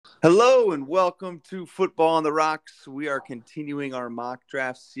Hello and welcome to Football on the Rocks. We are continuing our mock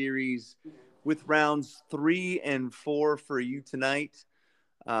draft series with rounds 3 and 4 for you tonight.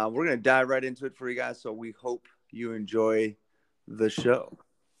 We're going to dive right into it for you guys, so we hope you enjoy the show.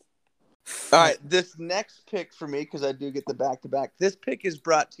 All right, this next pick for me, because I do get the back-to-back, this pick is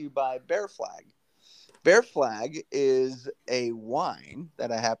brought to you by Bear Flag. Bear Flag is a wine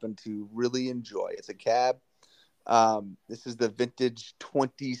that I happen to really enjoy. It's a cab. This is the vintage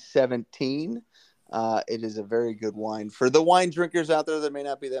 2017. It is a very good wine. For the wine drinkers out there may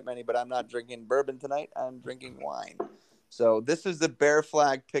not be that many, but I'm not drinking bourbon tonight. I'm drinking wine. So this is the Bear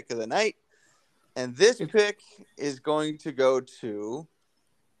Flag pick of the night. And this pick is going to go to...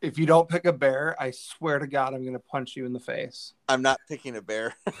 If you don't pick a bear, I swear to God, I'm going to punch you in the face. I'm not picking a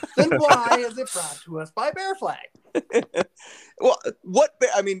bear. Then why is it brought to us by Bear Flag? Well, what bear?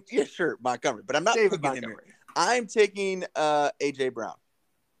 I mean, yeah, sure, Montgomery, but I'm not David picking him Montgomery. here. I'm taking A.J. Brown.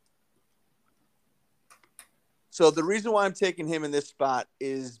 So the reason why I'm taking him in this spot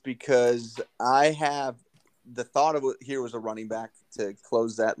is because I have the thought of it here was a running back to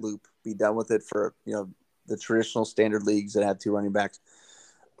close that loop, be done with it for, the traditional standard leagues that have two running backs.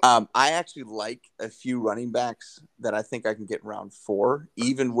 I actually like a few running backs that I think I can get in round 4,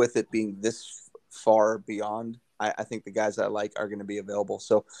 even with it being this far beyond. I think the guys I like are going to be available.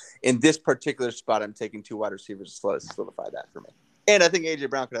 So in this particular spot, I'm taking 2 wide receivers to solidify that for me. And I think A.J.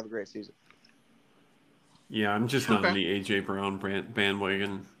 Brown could have a great season. Yeah, I'm just not on the A.J. Brown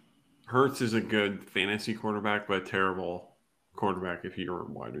bandwagon. Hurts is a good fantasy quarterback, but a terrible quarterback if you're a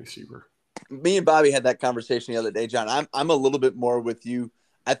wide receiver. Me and Bobby had that conversation the other day, John. I'm a little bit more with you.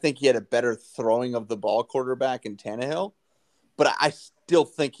 I think he had a better throwing of the ball quarterback in Tannehill, but I still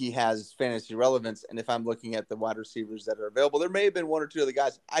think he has fantasy relevance. And if I'm looking at the wide receivers that are available, there may have been 1 or 2 other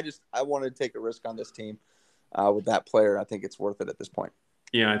guys. I want to take a risk on this team with that player. I think it's worth it at this point.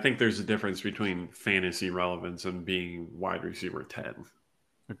 Yeah, I think there's a difference between fantasy relevance and being wide receiver 10.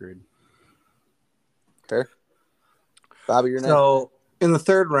 Agreed. Okay. Bobby, you're next. So in the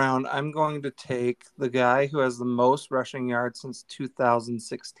third round, I'm going to take the guy who has the most rushing yards since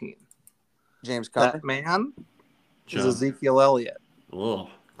 2016. James Conner. That man is Chubb. Ezekiel Elliott. Oh,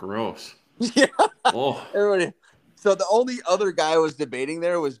 gross. Yeah. Oh, Everybody. So the only other guy I was debating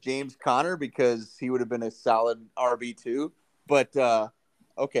there was James Conner because he would have been a solid RB2. But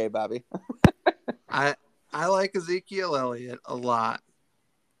okay, Bobby. I like Ezekiel Elliott a lot.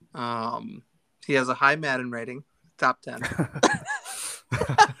 He has a high Madden rating, top 10.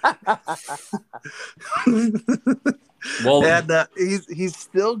 well, And he's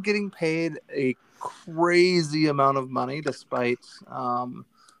still getting paid a crazy amount of money despite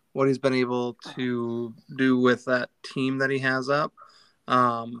what he's been able to do with that team that he has up.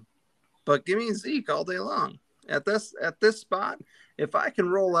 But give me Zeke all day long. At this spot, if I can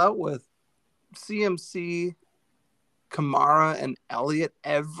roll out with CMC, Kamara, and Elliott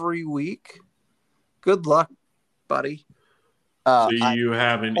every week, good luck, buddy. so you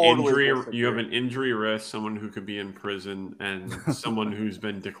have an totally injury. disagree. You have an injury risk, someone who could be in prison, and someone who's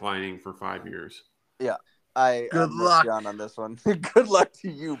been declining for 5 years. Yeah. Good I'm with luck. John on this one. Good luck to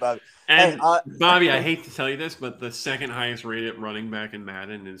you, Bobby. And Hey, Bobby, I hate to tell you this, but the second highest rated running back in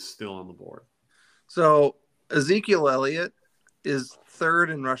Madden is still on the board. So Ezekiel Elliott is third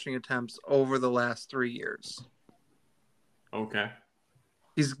in rushing attempts over the last 3 years. Okay.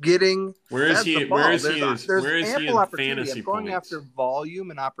 He's getting Where is fed he? the ball. Where is he? There's Where is he ample in opportunity. fantasy I'm going points? after volume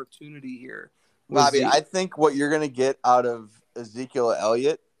and opportunity here. with Bobby, Zeke. I think what you're going to get out of Ezekiel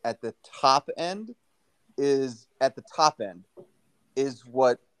Elliott at the top end is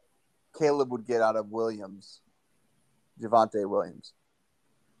what Caleb would get out of Javonte Williams.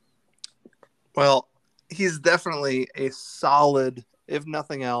 Well, he's definitely a solid, if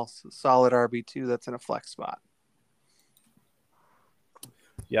nothing else, solid RB2 that's in a flex spot.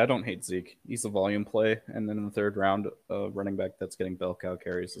 Yeah, I don't hate Zeke. He's a volume play, and then in the third round, a running back that's getting bell cow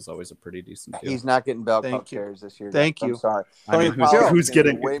carries is always a pretty decent deal. He's not getting bell cow Thank you. carries this year. Thank I'm you. sorry. I mean, Tony Pollard who's is gonna be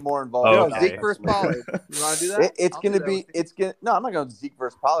getting- way more involved? Oh, than okay. Zeke versus Pollard. You want to do that? It's I'll going do to that be. with you. It's going. No, I'm not going Zeke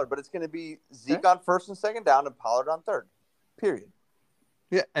versus Pollard, but it's going to be Zeke on first and second down and Pollard on third. Period.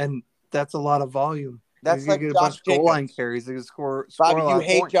 Yeah, and that's a lot of volume. That's you like get a Josh bunch of goal line Jacobs. carries. They can score Bobby, a lot you of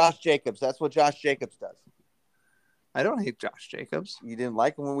hate points. Josh Jacobs. That's what Josh Jacobs does. I don't hate Josh Jacobs You didn't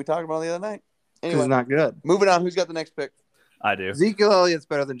like him when we talked about him the other night. because Anyway, he's not good. moving on. Who's got the next pick? I do. Ezekiel Elliott's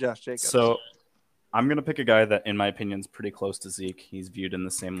better than Josh Jacobs. So I'm going to pick a guy that, in my opinion, is pretty close to Zeke. He's viewed in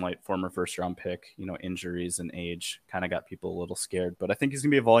the same light, former first-round pick. Injuries and age kind of got people a little scared. But I think he's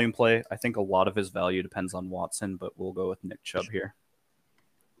going to be a volume play. I think a lot of his value depends on Watson, but we'll go with Nick Chubb here.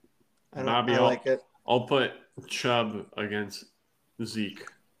 I Bobby, like it. I'll put Chubb against Zeke.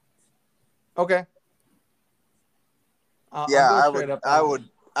 Okay. Yeah, I'll go straight up.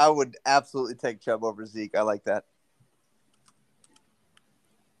 I would absolutely take Chubb over Zeke. I like that.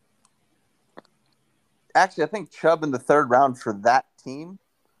 Actually, I think Chubb in the third round for that team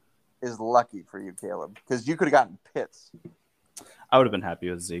is lucky for you, Caleb, because you could have gotten Pitts. I would have been happy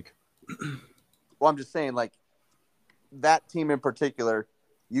with Zeke. Well, I'm just saying, like, that team in particular,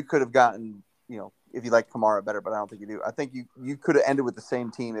 you could have gotten, if you like Kamara better, but I don't think you do. I think you could have ended with the same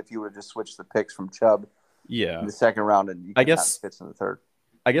team if you would have just switched the picks from Chubb in the second round, and you could have gotten Pitts in the third.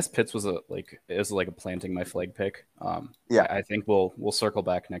 I guess Pitts was a planting my flag pick. I think we'll circle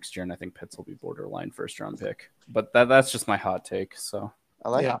back next year, and I think Pitts will be borderline first round pick. But that's just my hot take. So I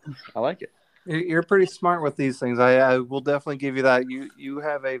like it. I like it. You're pretty smart with these things. I will definitely give you that. You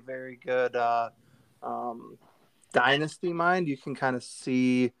have a very good dynasty mind. You can kind of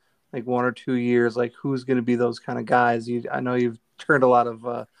see like 1 or 2 years, like who's going to be those kind of guys. I know you've turned a lot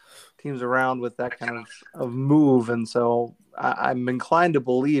of teams around with that kind of move, and so I'm inclined to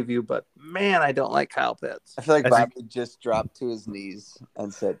believe you. But man, I don't like Kyle Pitts. I feel like Bobby just dropped to his knees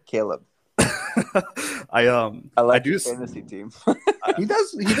and said, "Caleb." I like do fantasy team. He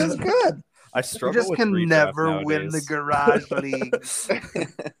does good. I struggle. You just with can never nowadays. win the garage league.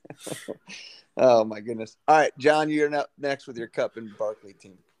 Oh my goodness! All right, John, you're up next with your Cup and Barkley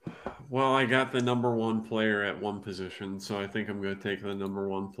team. Well, I got the number one player at one position, so I think I'm going to take the number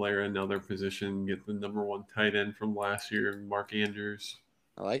one player at another position, get the number one tight end from last year, Mark Andrews.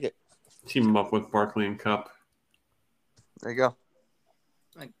 I like it. Team him up with Barkley and Cup. There you go.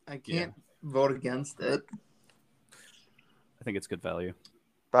 I can't vote against it. I think it's good value.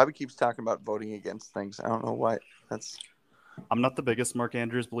 Bobby keeps talking about voting against things. I don't know why. I'm not the biggest Mark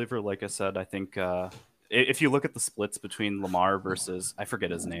Andrews believer. Like I said, I think if you look at the splits between Lamar versus, I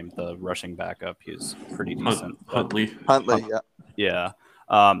forget his name, the rushing backup, he's pretty decent. Huntley, yeah.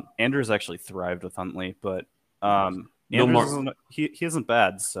 Andrews actually thrived with Huntley, but Andrews he isn't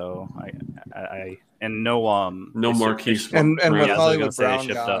bad. So no Marquise. And with Hollywood Brown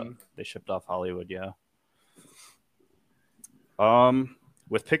gone, they shipped off Hollywood. Yeah.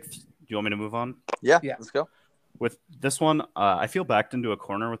 With pick, do you want me to move on? Yeah. Let's go. With this one, I feel backed into a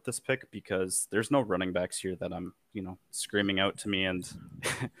corner with this pick because there's no running backs here that I'm, screaming out to me, and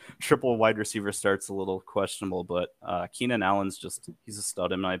triple wide receiver starts a little questionable. But Keenan Allen's he's a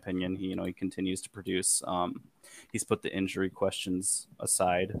stud in my opinion. He continues to produce. He's put the injury questions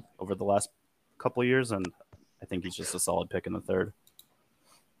aside over the last couple of years, and I think he's just a solid pick in the third.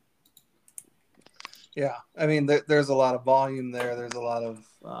 Yeah, I mean, there's a lot of volume there. There's a lot of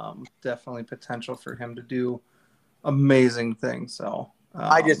definitely potential for him to do amazing things. So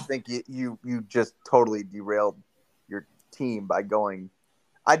I just think you just totally derailed your team by going.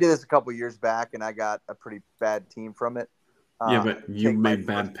 I did this a couple years back, and I got a pretty bad team from it. But you made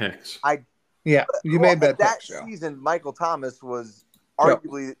bad picks. You made bad picks. That season, Michael Thomas was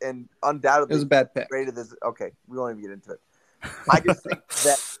arguably and undoubtedly it was a bad pick. Rated as okay. We won't even get into it. I just think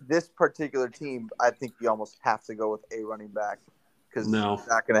that this particular team, I think you almost have to go with a running back because he's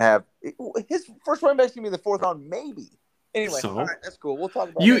not going to have his first running back's going to be in the fourth round, maybe. Anyway, all right, that's cool. We'll talk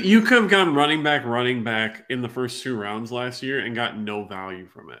about that. You could have gotten running back in the first 2 rounds last year and got no value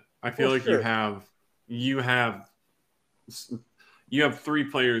from it. I feel like you have 3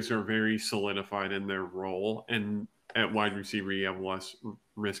 players who are very solidified in their role, and at wide receiver you have less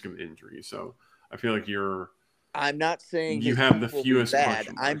risk of injury. So I feel like I'm not saying you have the fewest bad.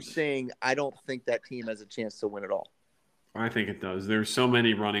 I'm saying I don't think that team has a chance to win it all. I think it does. There's so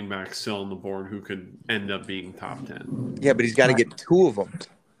many running backs still on the board who could end up being top 10. Yeah, but he's got to get 2 of them.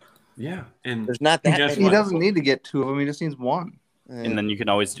 Yeah, and there's not that many. He doesn't need to get 2 of them. He just needs 1. And then you can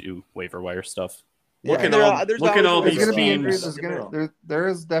always do waiver wire stuff. Look at all these teams. There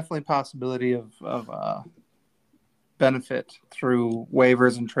is definitely possibility of benefit through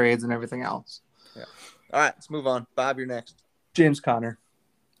waivers and trades and everything else. Yeah. All right, let's move on. Bob, you're next. James Conner.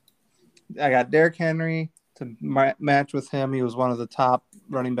 I got Derrick Henry to match with him. He was one of the top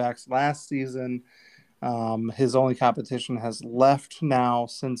running backs last season. His only competition has left now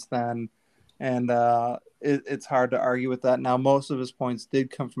since then, and it's hard to argue with that. Now, most of his points did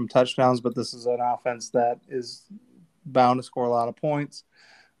come from touchdowns, but this is an offense that is bound to score a lot of points.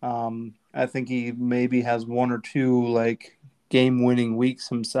 I think he maybe has 1 or 2 game-winning weeks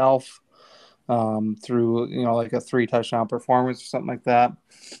himself. Through like a 3 touchdown performance or something like that,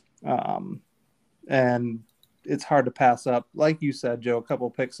 and it's hard to pass up. Like you said, Joe, a couple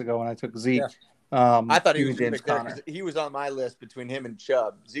of picks ago when I took Zeke, I thought he was James Conner. He was on my list between him and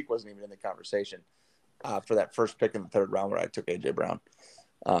Chubb. Zeke wasn't even in the conversation for that first pick in the third round where I took AJ Brown.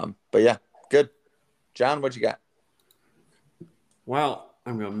 But yeah, good. John, what you got? Well,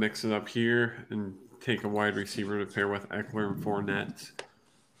 I'm going to mix it up here and take a wide receiver to pair with Eckler and Fournette.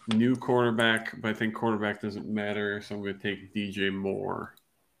 New quarterback, but I think quarterback doesn't matter, so I'm going to take DJ Moore.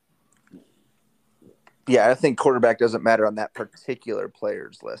 Yeah, I think quarterback doesn't matter on that particular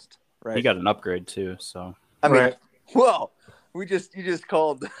player's list, right? He got an upgrade too, so. I mean, Right. well, you just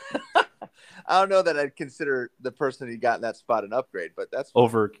called. I don't know that I'd consider the person he got in that spot an upgrade, but that's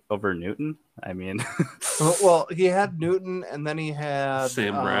over Newton. I mean, Well, he had Newton, and then he had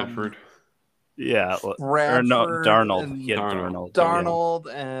Sam Bradford. yeah, Bradford or no, Darnold. and He had Darnold.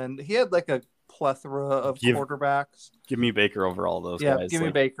 Darnold, and he had like a plethora of quarterbacks. Give me Baker over all those Yeah, guys. give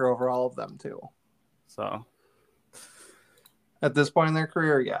me Baker over all of them too. So at this point in their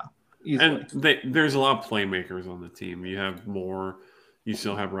career, yeah, easily. And there's a lot of playmakers on the team. You have Moore. You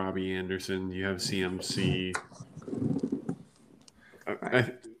still have Robbie Anderson. You have CMC.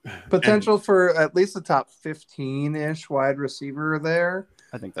 Potential for at least the top 15-ish wide receiver there.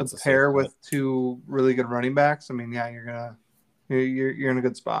 I think that's to a pair safe with bet. two really good running backs. I mean, yeah, you're in a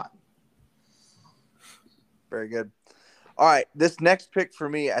good spot. very good. All right, this next pick for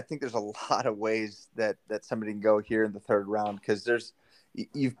me, I think there's a lot of ways that somebody can go here in the third round because there's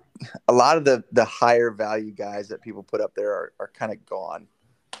a lot of the higher value guys that people put up there are kind of gone.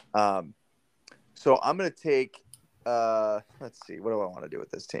 So I'm going to take. Let's see, what do I want to do with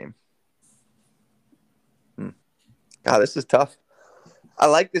this team? God, this is tough. I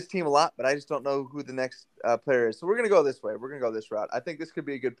like this team a lot, but I just don't know who the next player is. So we're going to go this way. We're going to go this route. I think this could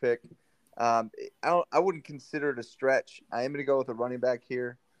be a good pick. I wouldn't consider it a stretch. I am going to go with a running back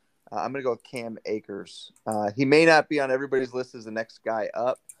here. I'm going to go with Cam Akers. He may not be on everybody's list as the next guy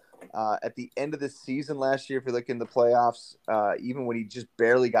up. At the end of the season last year, if you look in the playoffs, even when he just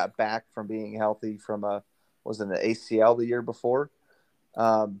barely got back from being healthy from an ACL the year before.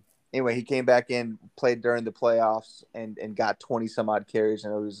 Anyway, he came back in, played during the playoffs, and got 20-some-odd carries.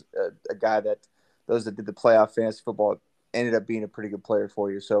 And it was a guy that those that did the playoff fantasy football ended up being a pretty good player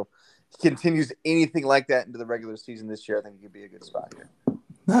for you. So he continues anything like that into the regular season this year, I think he could be a good spot here.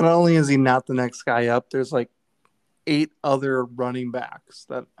 Not only is he not the next guy up, there's like 8 other running backs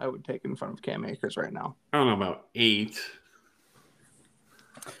that I would take in front of Cam Akers right now. I don't know about 8.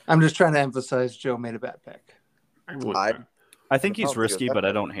 I'm just trying to emphasize Joe made a bad pick. I think he's risky, but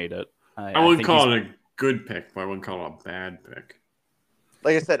I don't hate it. I wouldn't call it a good pick, but I wouldn't call it a bad pick.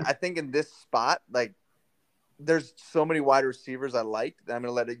 Like I said, I think in this spot, like there's so many wide receivers I like that I'm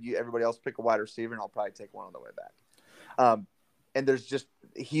going to let everybody else pick a wide receiver, and I'll probably take one on the way back. And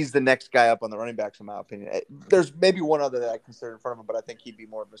he's the next guy up on the running backs, in my opinion. There's maybe one other that I consider in front of him, but I think he'd be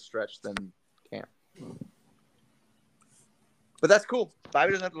more of a stretch than Cam. But that's cool.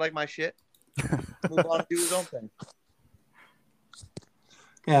 Bobby doesn't have to like my shit. Move on and do his own thing.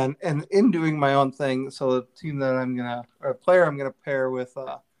 And in doing my own thing, so the team that player I'm gonna pair with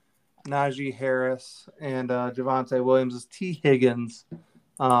Najee Harris and Javonte Williams is T. Higgins.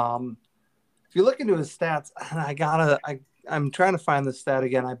 If you look into his stats, and I'm trying to find the stat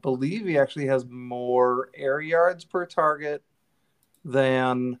again. I believe he actually has more air yards per target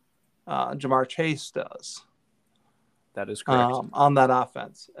than Jamar Chase does. That is correct. On that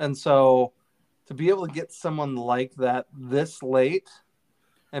offense. And so to be able to get someone like that this late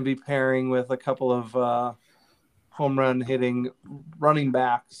and be pairing with a couple of home run hitting running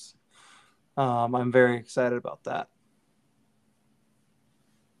backs, I'm very excited about that.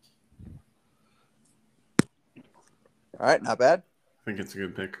 All right, not bad. I think it's a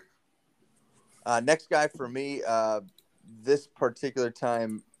good pick. Next guy for me, this particular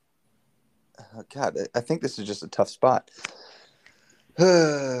time, God, I think this is just a tough spot.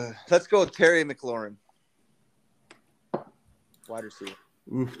 Let's go with Terry McLaurin, wide receiver.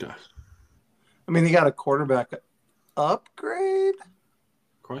 Oofda. I mean, he got a quarterback upgrade?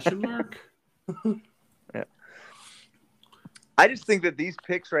 Question mark? Yeah. I just think that these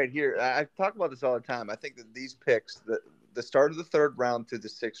picks right here, I talk about this all the time. I think that these picks, the start of the third round through the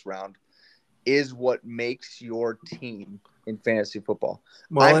sixth round, is what makes your team in fantasy football.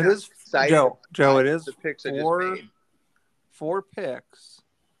 Well, it is Joe. It is the picks I just made. 4 picks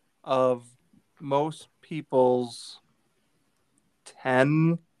of most people's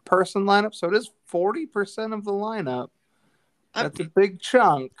 10-person lineup, so it is 40% of the lineup. That's a big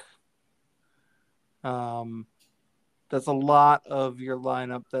chunk. That's a lot of your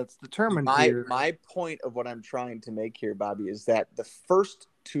lineup that's determined here. My point of what I'm trying to make here, Bobby, is that the first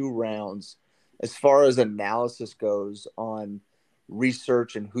 2 rounds, as far as analysis goes on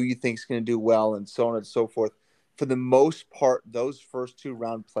research and who you think is going to do well and so on and so forth, for the most part, those first 2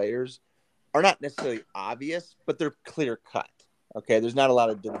 round players are not necessarily obvious, but they're clear cut. Okay, there's not a lot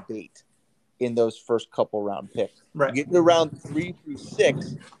of debate in those first couple round picks. Right. You get to round 3 through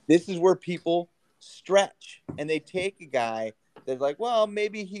 6. This is where people stretch and they take a guy that's like, well,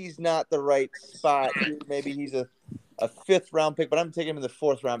 maybe he's not the right spot. Maybe he's a 5th round pick, but I'm taking him in the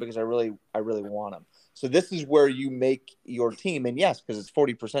 4th round because I really want him. So this is where you make your team, and yes, because it's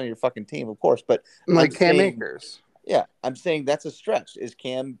 40% of your fucking team, of course. But like Cam Akers. Yeah, I'm saying that's a stretch. Is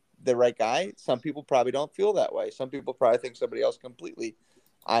Cam the right guy? Some people probably don't feel that way. Some people probably think somebody else completely.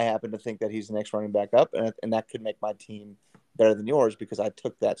 I happen to think that he's the next running back up, and that could make my team better than yours because I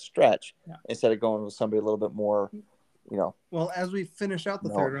took that stretch instead of going with somebody a little bit more, Well, as we finish out the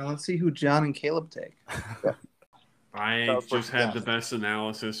third round, let's see who John and Caleb take. Yeah. I just had the best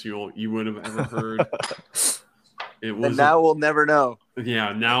analysis you would have ever heard. It was. And now we'll never know.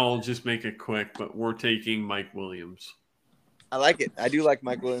 Yeah, now I'll just make it quick, but we're taking Mike Williams. I like it. I do like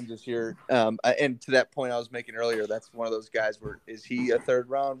Mike Williams this year. And to that point I was making earlier, that's one of those guys where is he a 3rd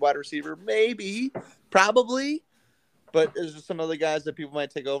round wide receiver? Maybe, probably. But there's some other guys that people might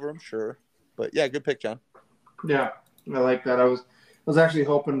take over, I'm sure. But yeah, good pick, John. Yeah, I like that. I was actually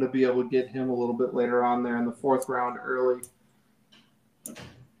hoping to be able to get him a little bit later on there in the 4th round early.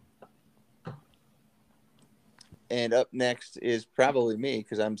 And up next is probably me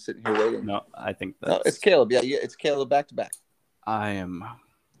because I'm sitting here waiting. No, I think that's... No, it's Caleb. Yeah, it's Caleb back to back. I am.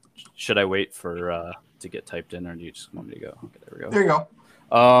 Should I wait for to get typed in, or do you just want me to go? Okay, there we go. There you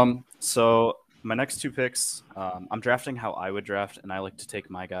go. So my next 2 picks, I'm drafting how I would draft, and I like to take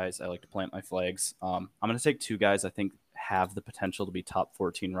my guys. I like to plant my flags. I'm going to take 2 guys I think have the potential to be top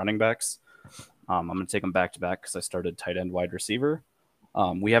 14 running backs. I'm going to take them back to back because I started tight end, wide receiver.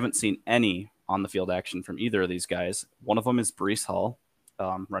 We haven't seen any on the field action from either of these guys. One of them is Breece Hall,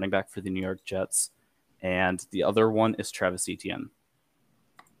 running back for the New York Jets, and the other one is Travis Etienne.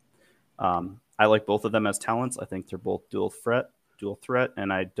 I like both of them as talents. I think they're both dual threat,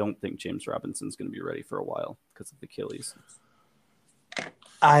 and I don't think James Robinson's going to be ready for a while because of the Achilles.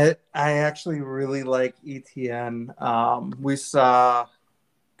 I actually really like Etienne. We saw,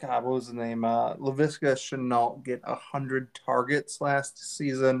 what was his name? Laviska Shenault get 100 targets last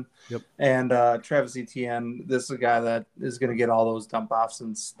season. Yep. And Travis Etienne, this is a guy that is going to get all those dump offs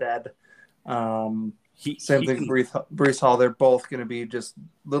instead. Same thing, Breece Hall. They're both going to be just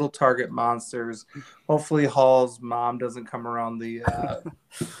little target monsters. Hopefully, Hall's mom doesn't come around the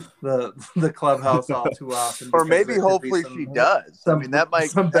clubhouse all too often. Or maybe, hopefully, she does. That might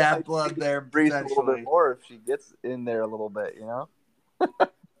some bad blood there. Breece a little bit more if she gets in there a little bit.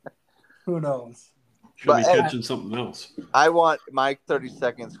 Who knows? She'll be catching something else. I want my 30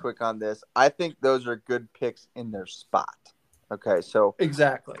 seconds quick on this. I think those are good picks in their spot. Okay, so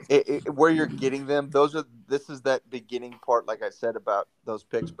exactly where you're getting them, this is that beginning part, like I said about those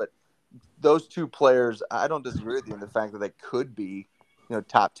picks. But those 2 players, I don't disagree with you in the fact that they could be,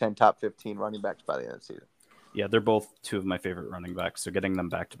 top 10, top 15 running backs by the end of the season. Yeah, they're both 2 of my favorite running backs. So getting them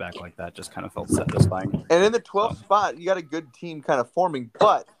back to back like that just kind of felt satisfying. And in the 12th spot, you got a good team kind of forming,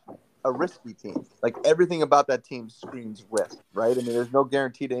 but a risky team. Like everything about that team screams risk, right? I mean, there's no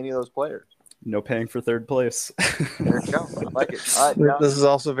guarantee to any of those players. No paying for 3rd place. There you go. I like it. All right, John. This is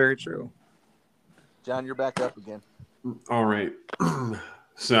also very true. John, you're back up again. All right.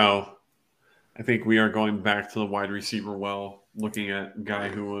 So I think we are going back to the wide receiver looking at a guy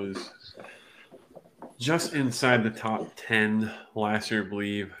who was just inside the top 10 last year, I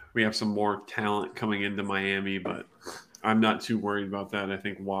believe. We have some more talent coming into Miami, but I'm not too worried about that. I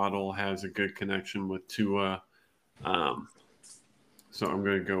think Waddle has a good connection with Tua. So I'm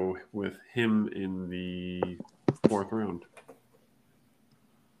going to go with him in the 4th round.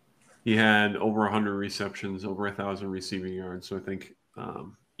 He had over 100 receptions, over 1,000 receiving yards. So I think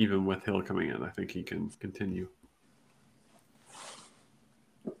even with Hill coming in, I think he can continue.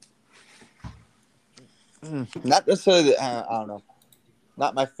 Not necessarily, I don't know.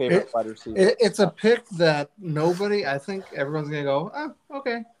 Not my favorite wide receiver. It's a pick that I think everyone's going to go, oh,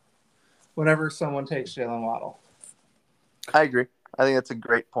 okay, whenever someone takes Jalen Waddle. I agree. I think that's a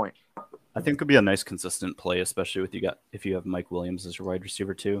great point. I think it could be a nice consistent play, especially if you have Mike Williams as your wide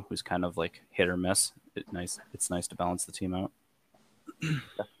receiver too, who's kind of like hit or miss. It's nice to balance the team out.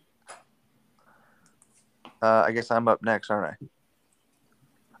 I guess I'm up next, aren't I?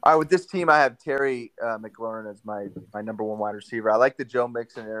 All right, with this team, I have Terry McLaurin as my number 1 wide receiver. I like the Joe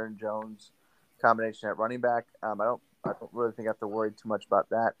Mixon, Aaron Jones combination at running back. I don't really think I have to worry too much about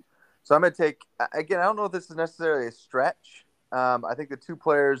that. So I'm going to take, again, I don't know if this is necessarily a stretch. I think the 2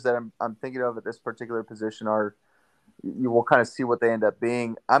 players that I'm thinking of at this particular position you will kind of see what they end up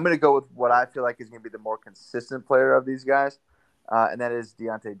being. I'm going to go with what I feel like is going to be the more consistent player of these guys, and that is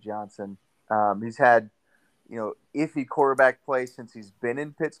Deontay Johnson. He's had, iffy quarterback play since he's been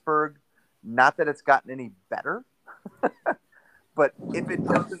in Pittsburgh. Not that it's gotten any better, but if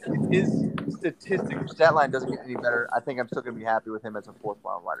his statistic or stat line doesn't get any better, I think I'm still going to be happy with him as a fourth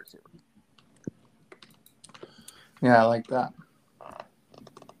round wide receiver. Yeah, I like that.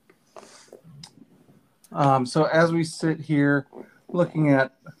 So as we sit here looking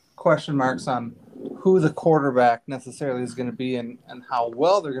at question marks on who the quarterback necessarily is going to be and how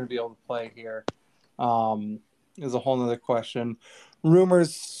well they're going to be able to play here is a whole nother question.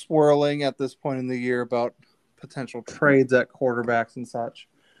 Rumors swirling at this point in the year about potential trades at quarterbacks and such.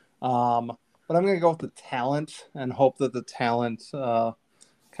 But I'm going to go with the talent and hope that the talent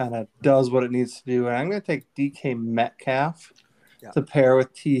kind of does what it needs to do. And I'm going to take DK Metcalf to pair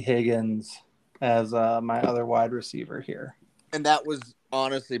with T. Higgins as my other wide receiver here. And that was,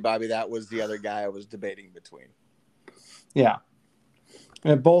 honestly, Bobby, that was the other guy I was debating between. Yeah.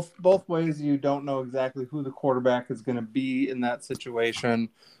 And both ways, you don't know exactly who the quarterback is going to be in that situation,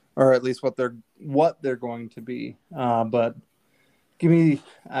 or at least what they're going to be. But give me,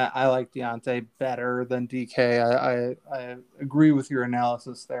 I like Deontay better than DK. I agree with your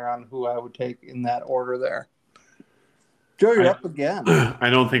analysis there on who I would take in that order there. Joe, you're up again. I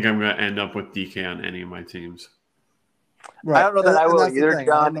don't think I'm going to end up with DK on any of my teams. Right. I don't know that I will either,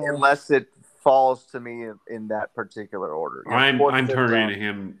 John, unless it falls to me in that particular order. I'm targeting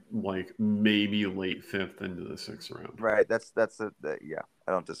him like maybe late fifth into the sixth round. Right. That's yeah.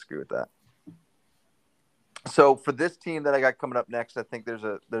 I don't disagree with that. So for this team that I got coming up next, I think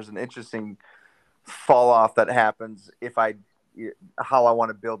there's an interesting fall off that happens how I want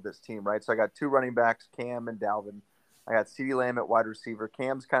to build this team. Right. So I got two running backs, Cam and Dalvin. I got CeeDee Lamb at wide receiver.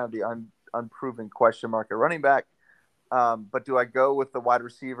 Cam's kind of the unproven question mark at running back. But do I go with the wide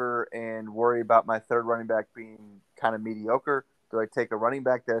receiver and worry about my third running back being kind of mediocre? Do I take a running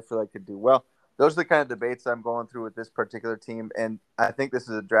back that I feel like could do well? Those are the kind of debates I'm going through with this particular team. And I think this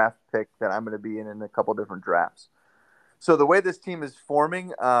is a draft pick that I'm going to be in a couple different drafts. So the way this team is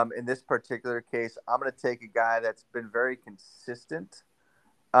forming in this particular case, I'm going to take a guy that's been very consistent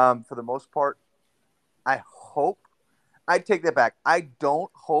for the most part. I take that back. I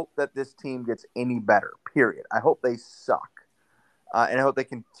don't hope that this team gets any better, period. I hope they suck, and I hope they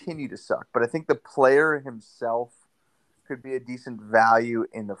continue to suck. But I think the player himself could be a decent value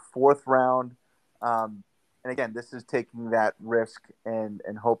in the fourth round. And again, this is taking that risk and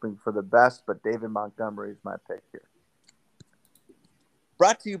hoping for the best, but David Montgomery is my pick here.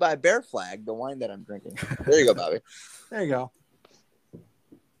 Brought to you by Bear Flag, the wine that I'm drinking. There you go, Bobby. There you go.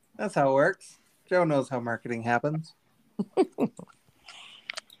 That's how it works. Joe knows how marketing happens.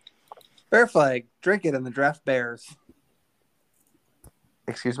 Bear Flag, drink it in the draft bears.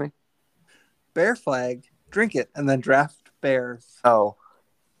 Excuse me? Bear Flag, drink it and then draft bears. Oh,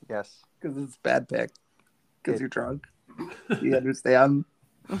 yes. Because it's a bad pick. Because you're drunk. You understand?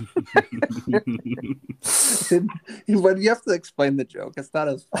 When you have to explain the joke, it's not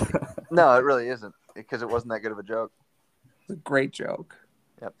as funny. No, it really isn't, because it wasn't that good of a joke. It's a great joke.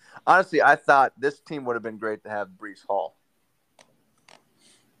 Yep. Honestly, I thought this team would have been great to have Breece Hall.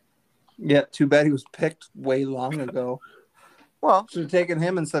 Yeah, too bad he was picked way long ago. Well, should have taken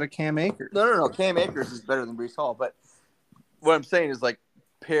him instead of Cam Akers. No. Cam Akers is better than Breece Hall. But what I'm saying is, like,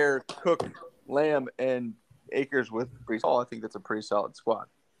 pair Cook, Lamb, and Akers with Breece Hall. I think that's a pretty solid squad.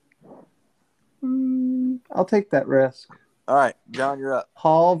 I'll take that risk. All right, John, you're up.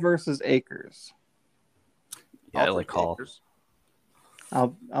 Hall versus Akers. Yeah, I like Hall. Akers.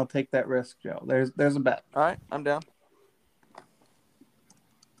 I'll take that risk, Joe. There's a bet. All right, I'm down.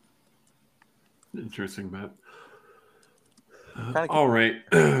 Interesting bet. All right.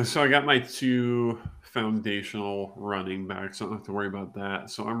 So I got my two foundational running backs. I don't have to worry about that.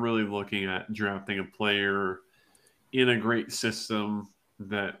 So I'm really looking at drafting a player in a great system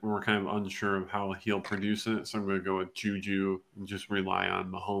that we're kind of unsure of how he'll produce it. So I'm going to go with Juju and just rely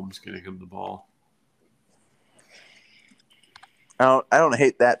on Mahomes getting him the ball. I don't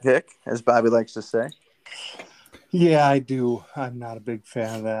hate that pick, as Bobby likes to say. Yeah, I do. I'm not a big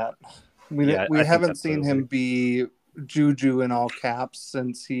fan of that. We haven't seen him be Juju in all caps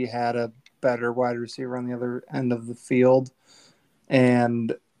since he had a better wide receiver on the other end of the field.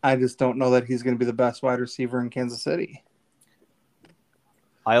 And I just don't know that he's going to be the best wide receiver in Kansas City.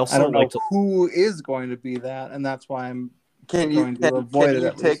 I don't know who is going to be that, and that's why I'm going to avoid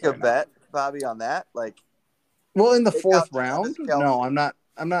it. Can you take a bet, Bobby, on that? Like, well, in the fourth round? No,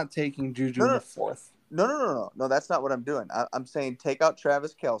 I'm not taking Juju in the fourth. No, that's not what I'm doing. I'm saying take out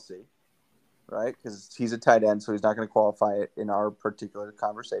Travis Kelce, right? Because he's a tight end, so he's not going to qualify it in our particular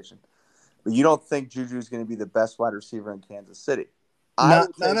conversation. But you don't think Juju is going to be the best wide receiver in Kansas City? Not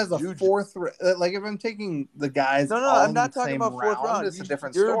as a fourth. Like if I'm taking the guys, no, all I'm not in the talking same about fourth round. It's a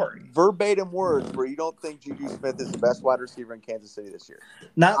different Your story. verbatim words where you don't think Juju Smith is the best wide receiver in Kansas City this year.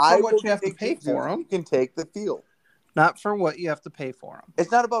 Not for what you have to pay for him. You can take the field. Not for what you have to pay for him. It's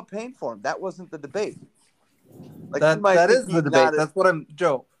not about paying for him. That wasn't the debate. Like that is the debate. That's what I'm,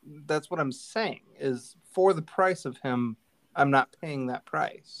 Joe. That's what I'm saying. Is for the price of him, I'm not paying that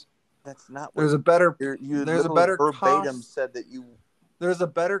price. That's not. There's a better. There's a better verbatim cost. Said that you. There's a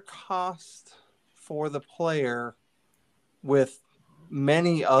better cost for the player with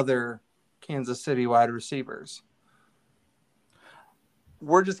many other Kansas City wide receivers.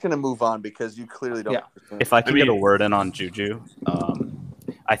 We're just going to move on because you clearly don't. Yeah. If I can get a word in on Juju,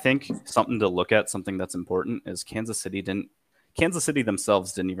 I think something to look at, something that's important, is Kansas City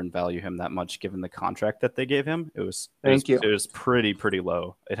themselves didn't even value him that much given the contract that they gave him. It was pretty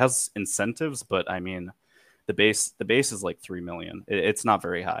low. It has incentives, but I mean, the base is like $3 million. It's not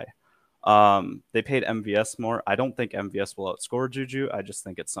very high. They paid MVS more. I don't think MVS will outscore Juju. I just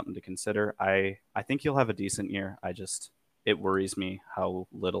think it's something to consider. I think he'll have a decent year. It worries me how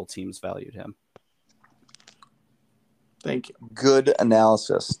little teams valued him. Thank you. Good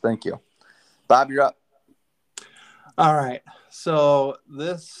analysis. Thank you. Bob, you're up. All right. So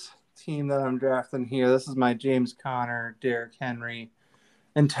this team that I'm drafting here, this is my James Conner, Derrick Henry,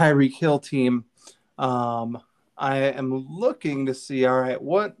 and Tyreek Hill team. I am looking to see, all right,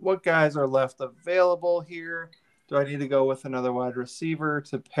 what guys are left available here? Do I need to go with another wide receiver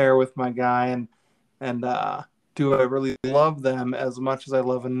to pair with my guy? And do I really love them as much as I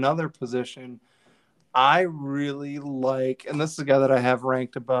love another position? I really like, and this is a guy that I have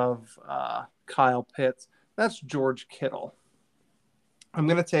ranked above Kyle Pitts. That's George Kittle. I'm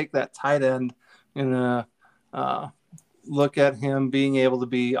going to take that tight end and look at him being able to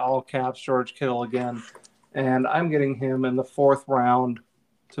be all caps George Kittle again. And I'm getting him in the 4th round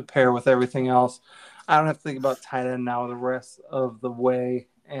to pair with everything else. I don't have to think about tight end now the rest of the way.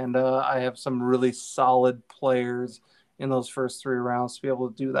 And I have some really solid players in those first 3 rounds to be able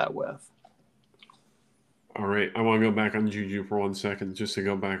to do that with. All right. I want to go back on Juju for 1 second just to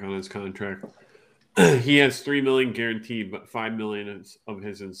go back on his contract. He has $3 million guaranteed, but $5 million of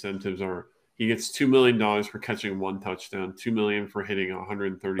his incentives are he gets $2 million for catching 1 touchdown, $2 million for hitting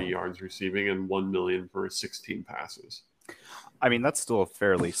 130 yards receiving, and $1 million for 16 passes. I mean, that's still a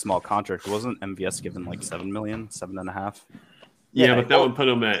fairly small contract. Wasn't MVS given like $7 million, 7.5? Yeah, but that would put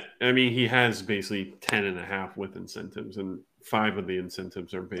him at. I mean, he has basically 10.5 with incentives, and 5 of the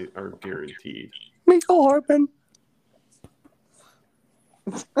incentives are guaranteed. Michael Hardman.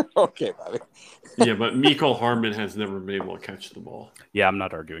 Okay, Bobby. Yeah, but Mecole Hardman has never been able to catch the ball. Yeah, I'm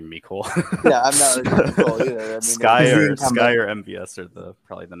not arguing Mecole. Yeah, I'm not arguing Mecole either. I mean, Sky or MVS are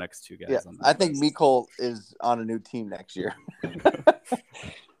probably the next 2 guys. Yeah, on I think Mecole is on a new team next year.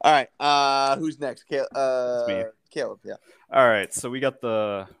 All right, who's next? It's me. Caleb. Yeah. All right, so we got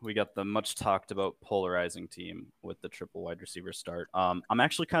the much talked about polarizing team with the triple wide receiver start. I'm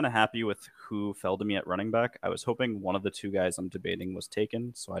actually kind of happy with who fell to me at running back. I was hoping one of the 2 guys I'm debating was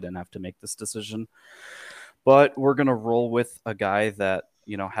taken, so I didn't have to make this decision. But we're gonna roll with a guy that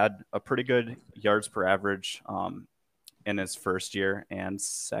had a pretty good yards per average in his first year and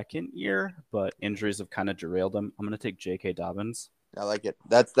second year, but injuries have kind of derailed him. I'm gonna take J.K. Dobbins. I like it.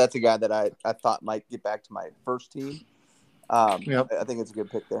 That's a guy that I thought might get back to my first team. Yep. I think it's a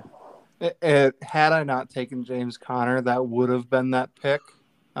good pick there. Had I not taken James Conner, that would have been that pick.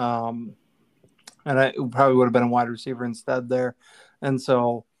 And I probably would have been a wide receiver instead there. And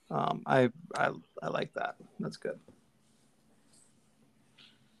so I like that. That's good.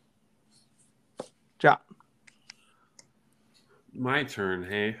 John. My turn,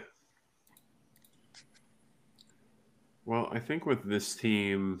 hey. Well, I think with this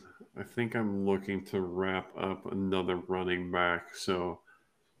team, I think I'm looking to wrap up another running back. So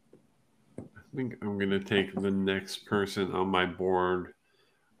I think I'm going to take the next person on my board.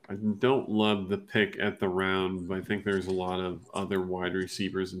 I don't love the pick at the round, but I think there's a lot of other wide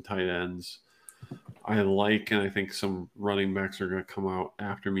receivers and tight ends I like, and I think some running backs are going to come out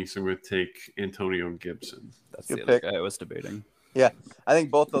after me. So I'm going to take Antonio Gibson. That's good the other pick. guy I was debating. Yeah, I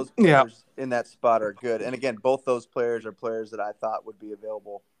think both those players in that spot are good. And again, both those players are players that I thought would be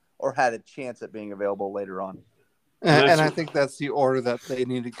available or had a chance at being available later on. And I think that's the order that they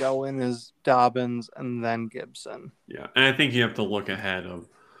need to go in is Dobbins and then Gibson. Yeah, and I think you have to look ahead of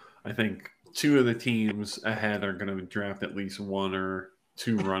 – I think 2 of the teams ahead are going to draft at least 1 or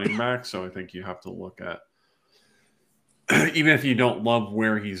 2 running backs. So I think you have to look at – even if you don't love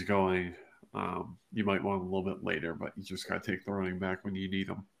where he's going – you might want a little bit later, but you just got to take the running back when you need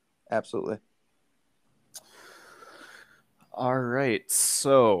them. Absolutely. All right.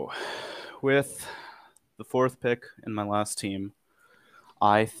 So, with the fourth pick in my last team,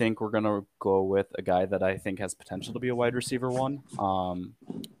 I think we're going to go with a guy that I think has potential to be a wide receiver one.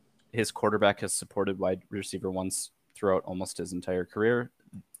 His quarterback has supported wide receiver ones throughout almost his entire career,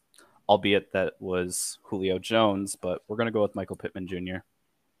 albeit that was Julio Jones, but we're going to go with Michael Pittman Jr.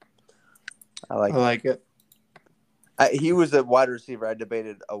 I I like it. He was a wide receiver I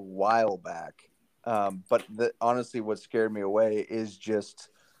debated a while back. But honestly, what scared me away is just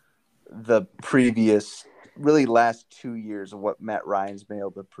the previous, really last 2 years of what Matt Ryan's been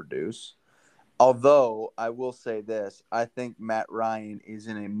able to produce. Although I will say this, I think Matt Ryan is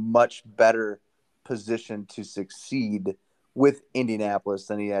in a much better position to succeed with Indianapolis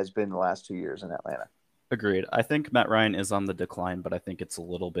than he has been the last 2 years in Atlanta. Agreed. I think Matt Ryan is on the decline, but I think it's a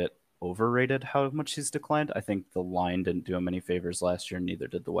little bit overrated how much he's declined. I think the line didn't do him any favors last year, neither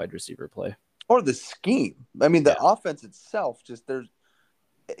did the wide receiver play. Or the scheme. I mean, the offense itself, just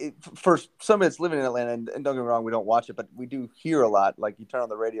for somebody that's living in Atlanta, and don't get me wrong, we don't watch it, but we do hear a lot. Like you turn on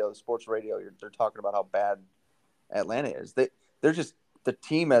the radio, the sports radio, they're talking about how bad Atlanta is. They're just the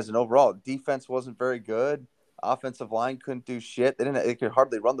team as an overall defense wasn't very good. Offensive line couldn't do shit. They could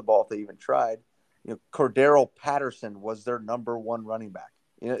hardly run the ball if they even tried. You know, Cordero Patterson was their number one running back.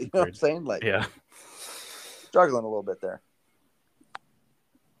 You know what I'm saying? Like, yeah, struggling a little bit there.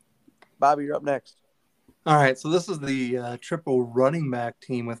 Bobby, you're up next. All right, so this is the triple running back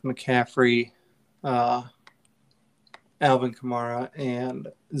team with McCaffrey, Alvin Kamara, and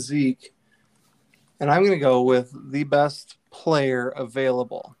Zeke. And I'm going to go with the best player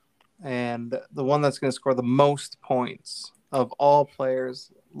available and the one that's going to score the most points of all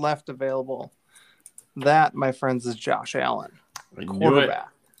players left available. That, my friends, is Josh Allen, quarterback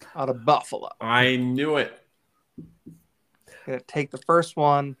out of Buffalo. I knew it. Going to take the first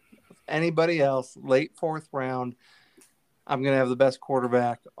one. Anybody else, late fourth round, I'm going to have the best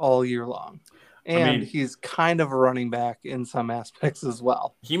quarterback all year long. And he's kind of a running back in some aspects as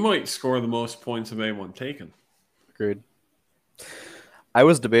well. He might score the most points of anyone taken. Agreed. I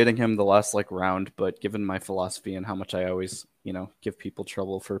was debating him the last round, but given my philosophy and how much I always, give people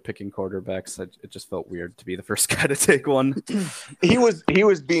trouble for picking quarterbacks, it just felt weird to be the first guy to take one. He was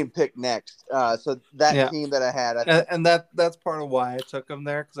being picked next. So that team that I had, and that's part of why I took him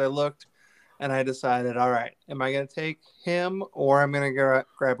there, because I looked and I decided, all right, am I going to take him or I'm going to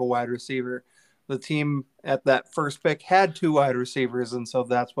grab a wide receiver? The team at that first pick had 2 wide receivers, and so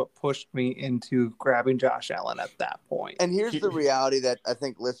that's what pushed me into grabbing Josh Allen at that point. And here's the reality that I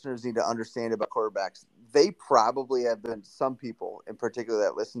think listeners need to understand about quarterbacks. They probably have been, some people in particular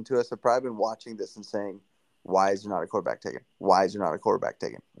that listen to us have probably been watching this and saying, why is there not a quarterback taken? Why is there not a quarterback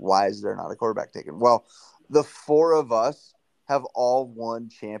taken? Why is there not a quarterback taken? Well, the 4 of us have all won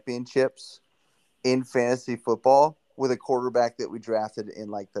championships in fantasy football with a quarterback that we drafted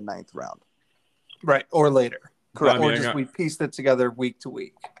in the 9th round. Right, or later. Correct. Bobby, we pieced it together week to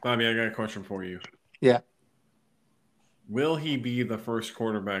week. Bobby, I got a question for you. Yeah. Will he be the first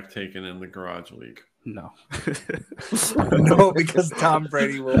quarterback taken in the Garage League? No. No, because Tom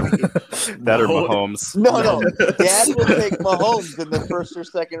Brady will be. That or Mahomes. No. Dad will take Mahomes in the first or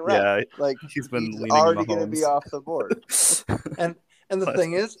second round. Yeah, he's already going to be off the board. And the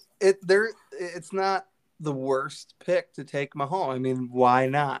thing is, it's not the worst pick to take Mahomes. I mean, why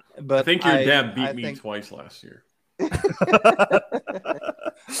not? But I think your dad beat me twice last year. I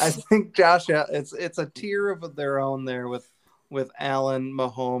think Josh, it's a tier of their own there with Allen,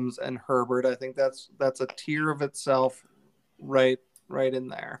 Mahomes, and Herbert. I think that's a tier of itself, right in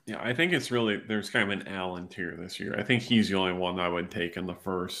there. Yeah, I think there's kind of an Allen tier this year. I think he's the only one I would take in the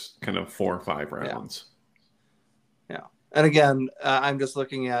first kind of 4 or 5 rounds. Yeah. And again, I'm just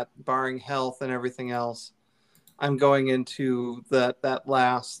looking at barring health and everything else. I'm going into that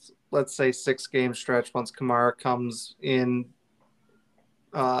last, let's say, 6-game stretch once Kamara comes in.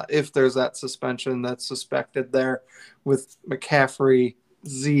 If there's that suspension that's suspected there with McCaffrey,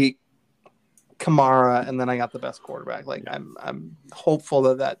 Zeke, Kamara, and then I got the best quarterback. I'm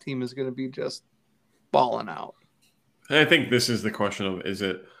hopeful that team is going to be just balling out. And I think this is the question of, is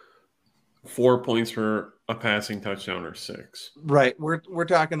it 4 points for a passing touchdown or 6? Right. We're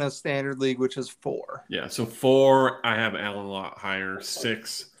talking a standard league, which is 4. Yeah. So 4, I have Allen a lot higher.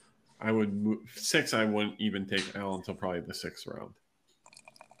 6, I wouldn't even take Allen until probably the 6th round.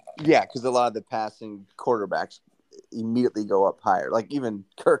 Yeah, because a lot of the passing quarterbacks immediately go up higher. Like even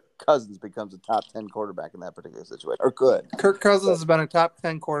Kirk Cousins becomes a top 10 quarterback in that particular situation, or could. Kirk Cousins has been a top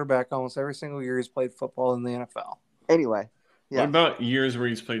 10 quarterback almost every single year he's played football in the NFL. Anyway. Yeah. What about years where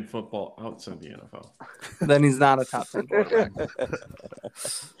he's played football outside the NFL? Then he's not a top 10 quarterback.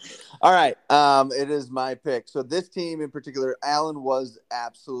 All right. It is my pick. So this team in particular, Allen was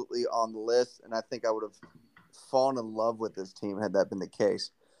absolutely on the list, and I think I would have fallen in love with this team had that been the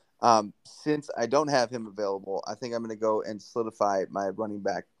case. Since I don't have him available, I think I'm going to go and solidify my running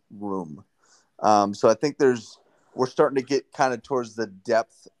back room. So I think we're starting to get kind of towards the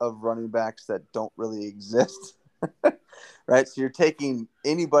depth of running backs that don't really exist, right? So you're taking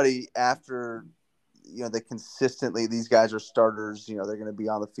anybody after, they consistently, these guys are starters, they're going to be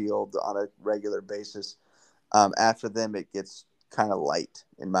on the field on a regular basis. After them, it gets kind of light,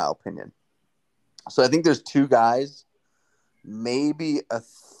 in my opinion. So I think there's two guys, maybe a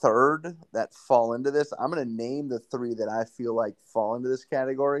third, that fall into this. I'm going to name the three that I feel like fall into this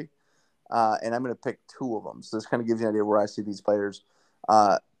category. And I'm going to pick two of them. So this kind of gives you an idea where I see these players.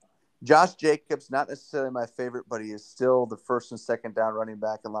 Josh Jacobs, not necessarily my favorite, but he is still the first and second down running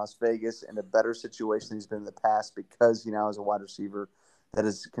back in Las Vegas in a better situation than he's been in the past because he now has a wide receiver that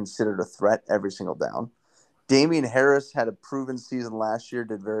is considered a threat every single down. Damian Harris had a proven season last year,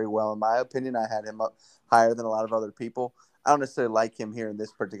 did very well. In my opinion, I had him up higher than a lot of other people. I don't necessarily like him here in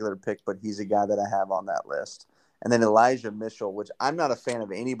this particular pick, but he's a guy that I have on that list. And then Elijah Mitchell, which I'm not a fan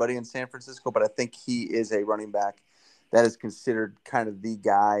of anybody in San Francisco, but I think he is a running back that is considered kind of the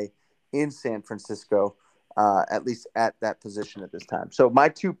guy in San Francisco, at least at that position at this time. So my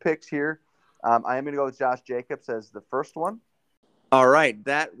two picks here, I am going to go with Josh Jacobs as the first one. All right,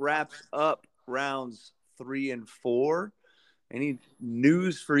 that wraps up rounds 3 and 4. Any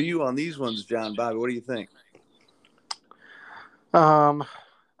news for you on these ones, John? Bobby, what do you think?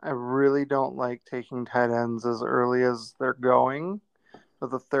 I really don't like taking tight ends as early as they're going.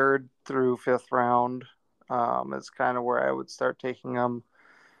 But the 3rd through 5th round is kind of where I would start taking them.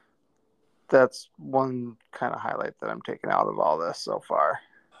 That's one kind of highlight that I'm taking out of all this so far.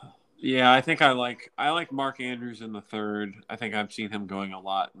 Yeah, I think I like Mark Andrews in the 3rd. I think I've seen him going a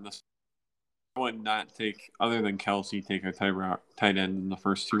lot in this. I would not take, other than Kelsey, take a tight end in the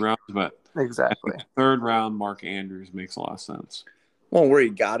first 2 rounds, but exactly, 3rd round Mark Andrews makes a lot of sense. Well, where he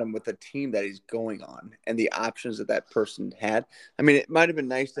got him with the team that he's going on and the options that person had. I mean, it might have been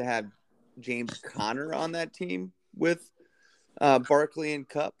nice to have James Conner on that team with Barkley and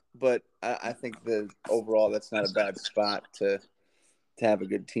Kupp, but I think overall that's not a bad spot to have a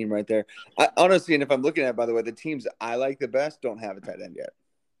good team right there. Honestly, and if I'm looking at it, by the way, the teams I like the best don't have a tight end yet.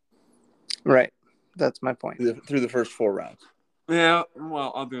 Right. That's my point. Through the first 4 rounds. Yeah,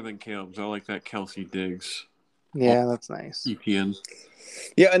 well, other than Caleb's, I like that Kelsey Diggs. Yeah, that's nice. ETN.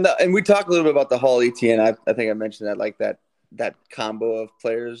 Yeah, and we talked a little bit about the Hall ETN. I think I mentioned that, like that combo of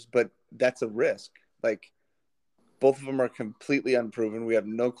players, but that's a risk. Like, both of them are completely unproven. We have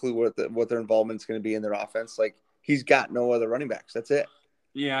no clue what their involvement is going to be in their offense. Like, he's got no other running backs. That's it.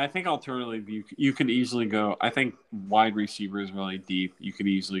 Yeah, I think alternatively, you could easily go. I think wide receiver is really deep. You could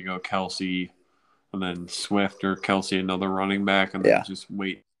easily go Kelsey and then Swift, or Kelsey another running back, and then just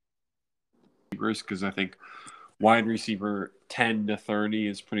wait. Because I think wide receiver 10 to 30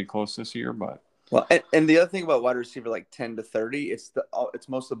 is pretty close this year. But well, and the other thing about wide receiver like 10 to 30, it's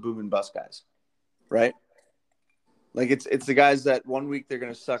most of the boom and bust guys, right? Like it's the guys that one week they're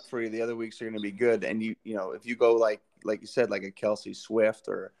going to suck for you, the other weeks they're going to be good. And you know if you go like you said, like a Kelsey Swift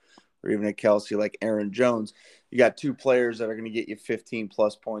or even a Kelsey like Aaron Jones, you got 2 players that are going to get you 15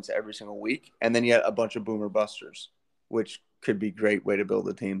 plus points every single week, and then you got a bunch of boomer busters, which could be a great way to build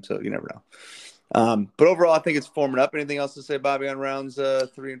a team. So you never know. But overall, I think it's forming up. Anything else to say, Bobby, on rounds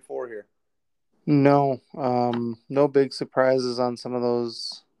 3 and 4 here? No, no big surprises on some of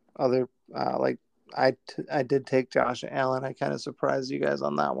those other like. I did take Josh Allen. I kind of surprised you guys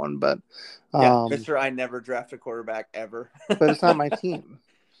on that one, but Mr. I never draft a quarterback ever. But it's not my team.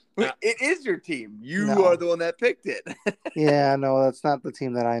 It is your team. You are the one that picked it. Yeah, no, that's not the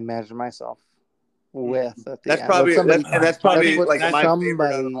team that I imagine myself with. At the that's end. probably that's probably what like my somebody,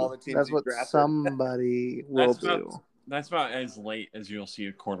 favorite out of all the teams. That's what somebody will do. That's about as late as you'll see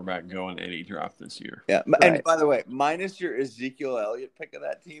a quarterback go in any draft this year. Yeah, and by the way, minus your Ezekiel Elliott pick of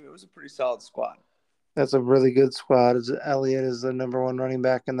that team, it was a pretty solid squad. That's a really good squad. Elliott is the number 1 running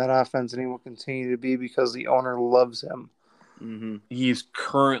back in that offense, and he will continue to be because the owner loves him. Mm-hmm. He's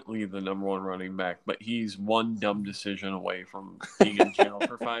currently the number 1 running back, but he's one dumb decision away from being in jail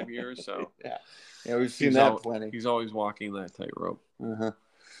for 5 years. So yeah, we've seen that plenty. He's always walking that tightrope. Uh-huh.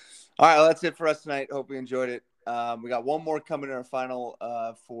 All right, well, that's it for us tonight. Hope you enjoyed it. We got one more coming in our final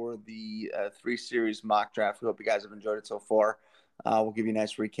for the 3 series mock draft. We hope you guys have enjoyed it so far. We'll give you a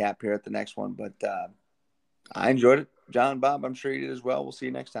nice recap here at the next one, but I enjoyed it. John, Bob, I'm sure you did as well. We'll see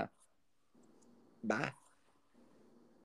you next time. Bye.